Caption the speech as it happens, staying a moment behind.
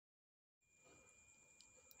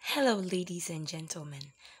Hello, ladies and gentlemen.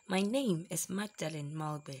 My name is Magdalene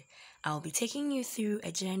Malbe. I'll be taking you through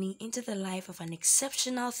a journey into the life of an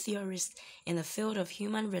exceptional theorist in the field of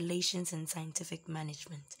human relations and scientific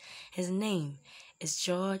management. His name is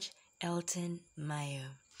George ELTON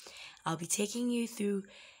Mayo. I'll be taking you through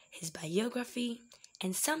his biography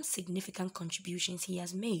and some significant contributions he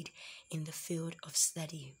has made in the field of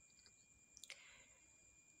study.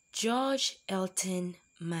 George ELTON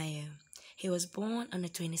Mayo. He was born on the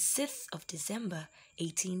 26th of December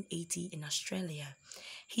 1880 in Australia.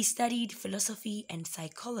 He studied philosophy and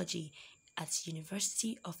psychology at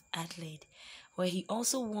University of Adelaide, where he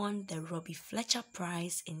also won the Robbie Fletcher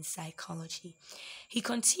Prize in Psychology. He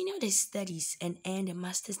continued his studies and earned a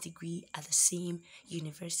master's degree at the same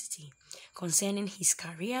university. Concerning his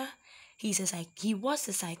career, he was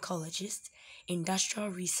a psychologist, industrial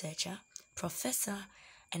researcher, professor,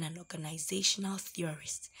 and an organizational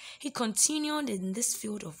theorist. He continued in this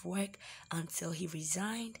field of work until he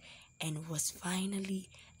resigned and was finally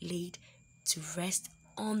laid to rest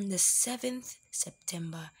on the 7th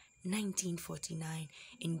September 1949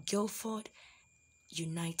 in Guildford,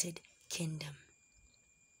 United Kingdom.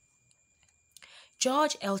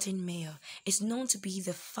 George ELTON Mayo is known to be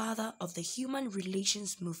the father of the human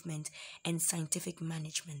relations movement and scientific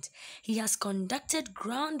management. He has conducted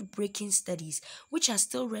groundbreaking studies which are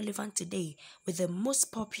still relevant today, with the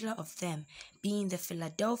most popular of them being the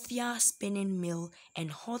Philadelphia spinning mill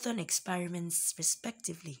and Hawthorne experiments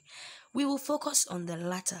respectively. We will focus on the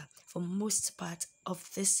latter for most part of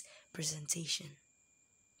this presentation.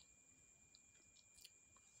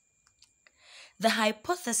 The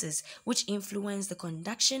hypothesis which influenced the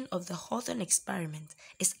conduction of the Hawthorne experiment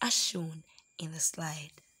is as shown in the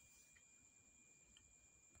slide.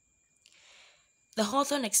 The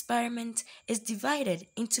Hawthorne experiment is divided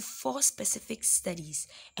into 4 specific studies,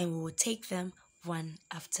 and we will take them one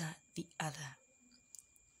after the other.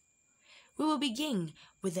 We will begin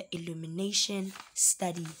with the illumination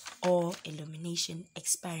study or illumination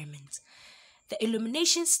experiment. The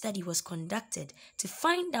illumination study was conducted to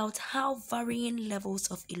find out how varying levels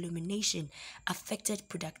of illumination affected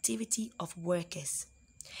productivity of workers.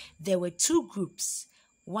 There were 2 groups,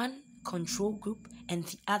 one control group and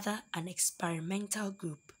the other an experimental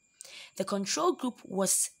group. The control group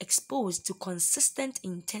was exposed to consistent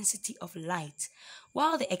intensity of light,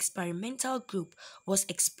 while the experimental group was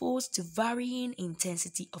exposed to varying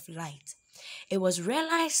intensity of light. It was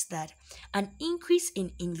realized that an increase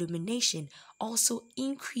in illumination also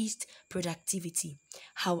increased productivity.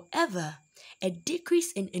 However, a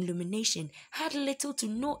decrease in illumination had little to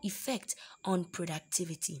no effect on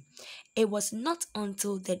productivity. It was not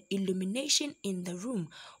until the illumination in the room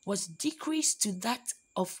was decreased to that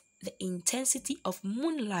of the intensity of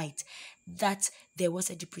moonlight that there was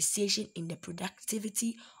a depreciation in the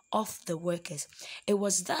productivity of the workers. It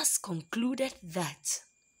was thus concluded that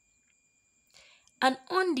an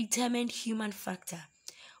undetermined human factor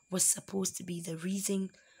was supposed to be the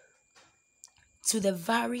reason to the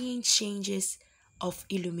varying changes of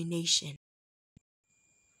illumination.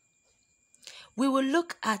 We will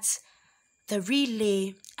look at the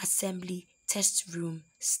relay assembly test room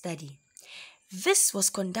study. This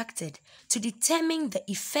was conducted to determine the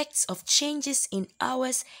effects of changes in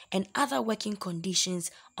hours and other working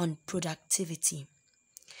conditions on productivity.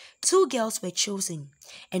 2 girls were chosen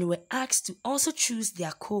and were asked to also choose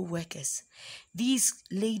their co-workers. These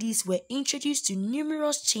ladies were introduced to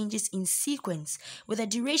numerous changes in sequence, with a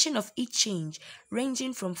duration of each change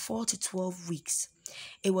ranging from 4 to 12 weeks.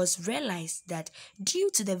 It was realized that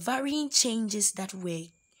due to the varying changes that were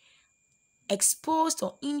exposed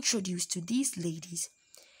or introduced to these ladies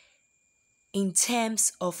in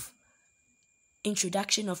terms of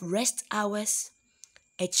introduction of rest hours,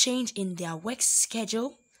 a change in their work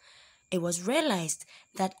schedule, it was realized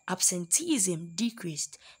that absenteeism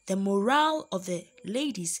decreased, the morale of the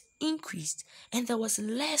ladies increased, and there was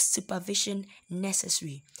less supervision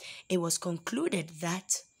necessary. It was concluded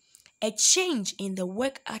that a change in the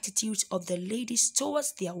work attitudes of the ladies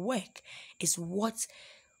towards their work is what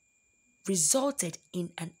resulted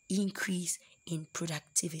in an increase in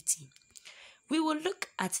productivity. We will look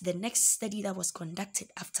at the next study that was conducted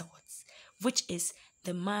afterwards, which is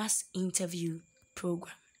the mass interview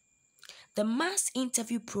program. The mass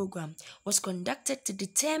interview program was conducted to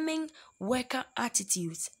determine worker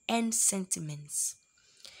attitudes and sentiments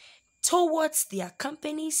towards their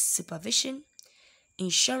company's supervision,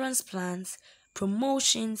 insurance plans,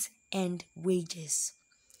 promotions, and wages.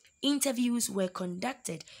 Interviews were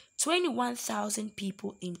conducted, 21,000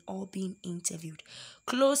 people in all being interviewed.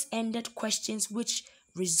 Close-ended questions which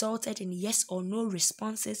resulted in yes or no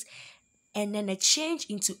responses and then a change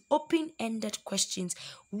into open-ended questions,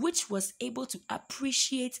 which was able to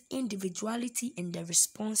appreciate individuality in the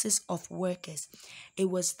responses of workers. It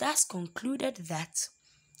was thus concluded that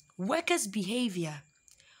workers' behavior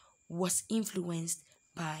was influenced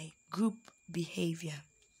by group behavior.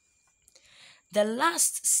 The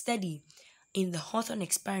last study in the Hawthorne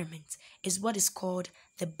experiment is what is called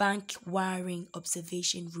the bank wiring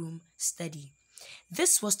observation room study.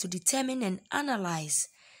 This was to determine and analyze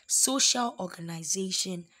social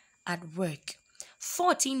organization at work.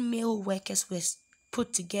 14 male workers were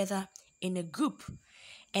put together in a group,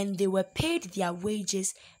 and they were paid their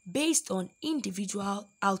wages based on individual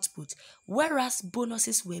output, whereas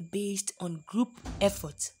bonuses were based on group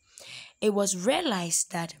effort. It was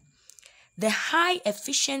realized that the high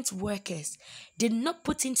efficient workers did not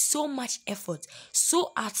put in so much effort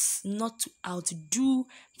so as not to outdo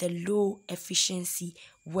the low efficiency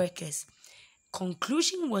workers.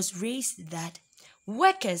 Conclusion was raised that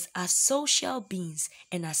workers are social beings,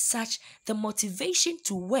 and as such, the motivation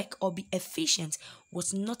to work or be efficient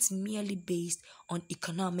was not merely based on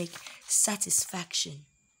economic satisfaction.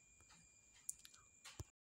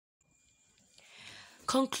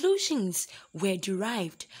 Conclusions were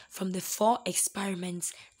derived from the 4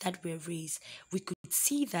 experiments that were raised. We could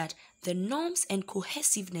see that the norms and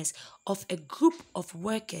cohesiveness of a group of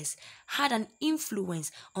workers had an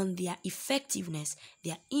influence on their effectiveness,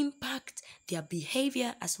 their impact, their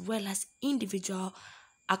behavior, as well as individual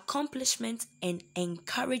accomplishment, and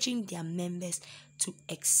encouraging their members to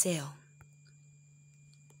excel.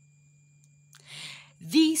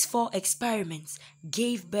 These 4 experiments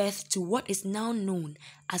gave birth to what is now known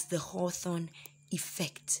as the Hawthorne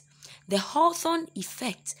effect. The Hawthorne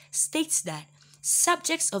effect states that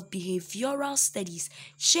subjects of behavioral studies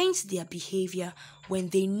change their behavior when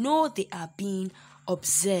they know they are being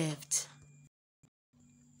observed.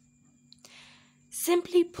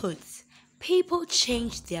 Simply put, people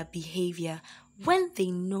change their behavior when they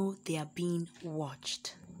know they are being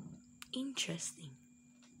watched. Interesting.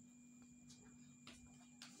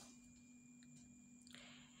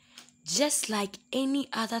 Just like any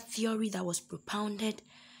other theory that was propounded,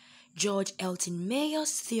 George ELTON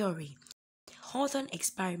Mayo's theory, Hawthorne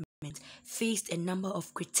experiment, faced a number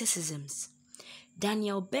of criticisms.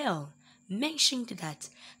 Daniel Bell mentioned that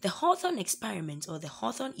the Hawthorne experiment, or the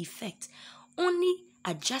Hawthorne effect, only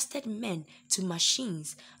adjusted men to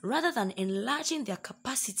machines rather than enlarging their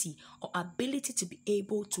capacity or ability to be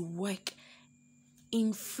able to work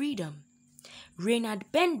in freedom. Reinhard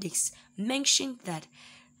Bendix mentioned that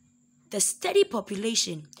the study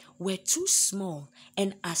population were too small,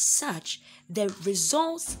 and as such, the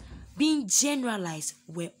results being generalized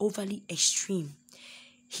were overly extreme.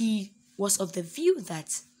 He was of the view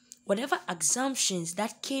that whatever assumptions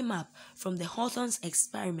that came up from the Hawthorne's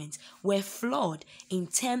experiment were flawed in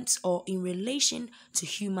terms or in relation to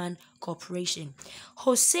human cooperation.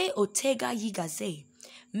 Jose Ortega Ygaze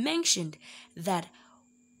mentioned that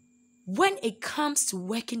when it comes to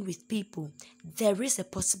working with people, there is a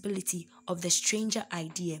possibility of the stranger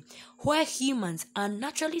idea, where humans are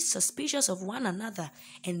naturally suspicious of one another,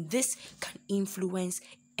 and this can influence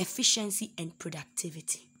efficiency and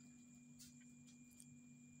productivity.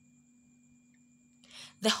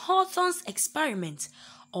 The Hawthorne's experiment,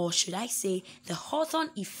 or should I say the Hawthorne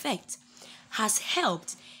effect, has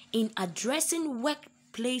helped in addressing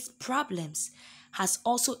workplace problems, has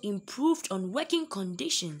also improved on working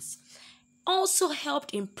conditions, also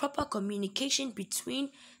helped in proper communication between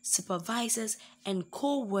supervisors and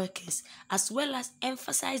co-workers, as well as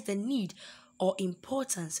emphasized the need or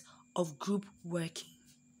importance of group working.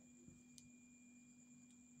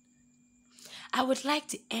 I would like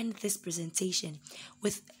to end this presentation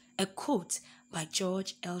with a quote by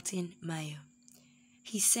George ELTON Mayo.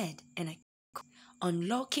 He said, and I quote,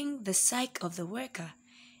 "Unlocking the psyche of the worker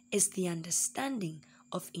is the understanding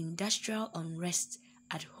of industrial unrest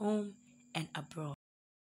at home and abroad."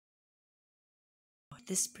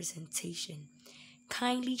 This presentation,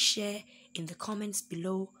 kindly share in the comments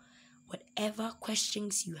below whatever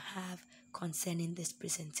questions you have concerning this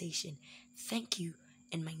presentation. Thank you,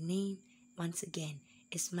 and my name once again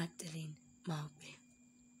is Magdalene Malpe.